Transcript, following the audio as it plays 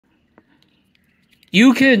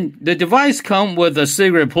the device come with a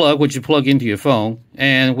cigarette plug, which you plug into your phone,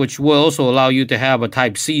 and which will also allow you to have a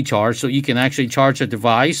Type-C charge, so you can actually charge a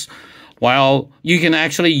device while you can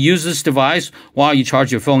actually use this device while you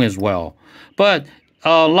charge your phone as well. But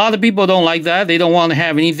a lot of people don't like that. They don't want to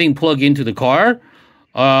have anything plugged into the car,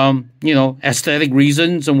 aesthetic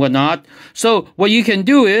reasons and whatnot. So what you can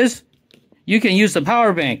do is you can use the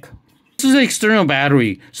power bank. This is an external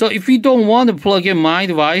battery. So if you don't want to plug in my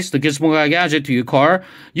device, the Gizmo Guy Gadget, to your car,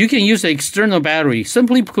 you can use an external battery.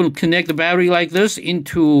 Simply connect the battery like this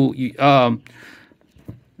into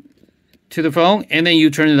to the phone, and then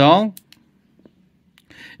you turn it on.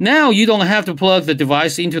 Now you don't have to plug the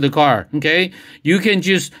device into the car, okay? You can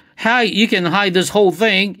just hide this whole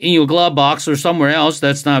thing in your glove box or somewhere else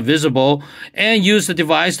that's not visible, and use the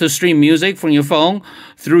device to stream music from your phone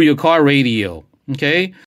through your car radio, okay?